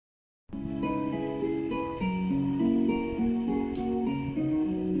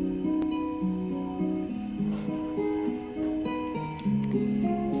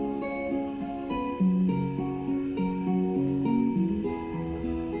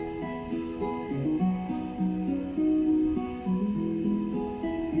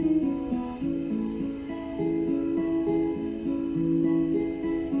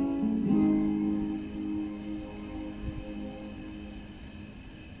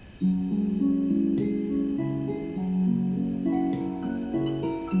I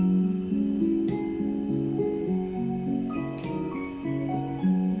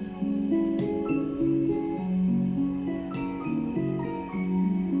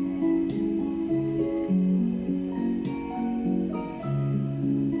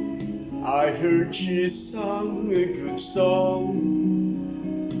heard she sang a good song.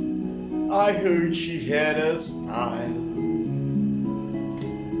 I heard she had a style,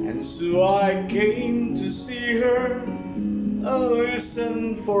 and so I came to see her and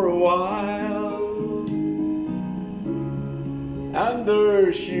listen for a while. And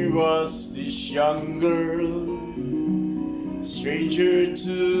there she was, this young girl, stranger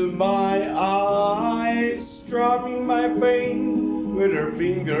to my eyes, strumming my pain with her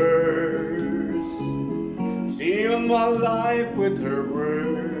fingers, sealing my life with her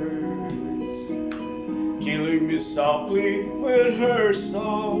words, killing me softly with her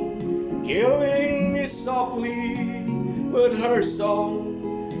song, killing me softly with her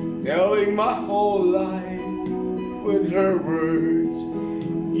song, telling my whole life with her words,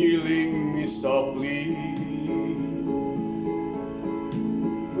 killing me softly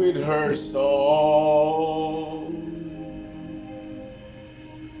with her song.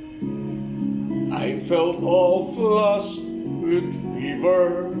 I felt all flushed with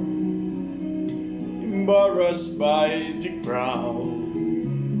fever, embarrassed by the crowd.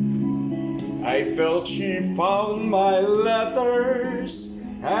 I felt she found my letters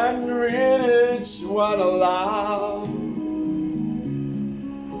and read each one aloud.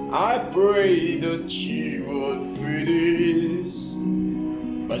 I prayed that she would feel this,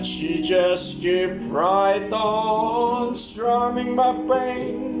 but she just kept right on strumming my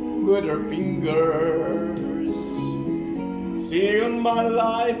pain with her fingers, sealing my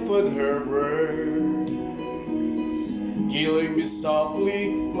life with her words, killing me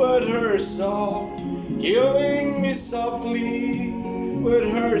softly with her song, killing me softly with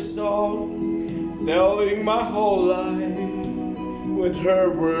her song, telling my whole life with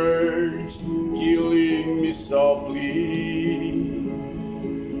her words, killing me softly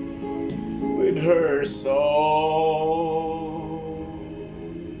with her song.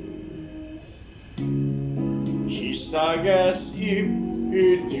 She sang as if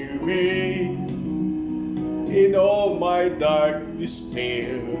it knew me in all my dark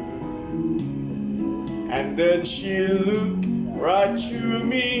despair, and then she looked right through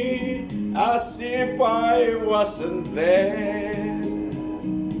me as if I wasn't there.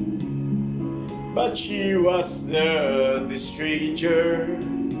 But she was there, the stranger,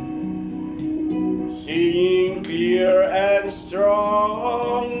 singing clear and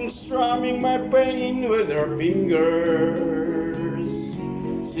strong, strumming my pain with her fingers,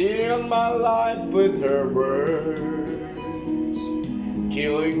 sealing my life with her words,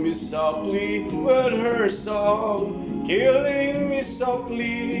 killing me softly with her song, killing me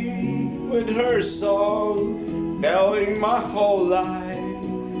softly with her song, telling my whole life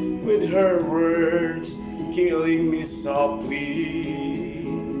with her words, killing me softly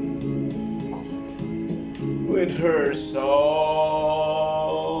with her song.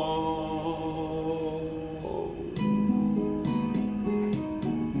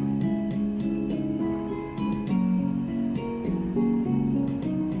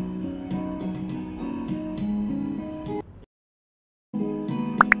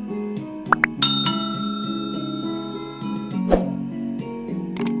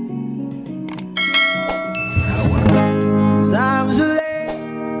 Times lay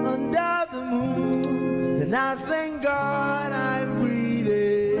under the moon, and I thank God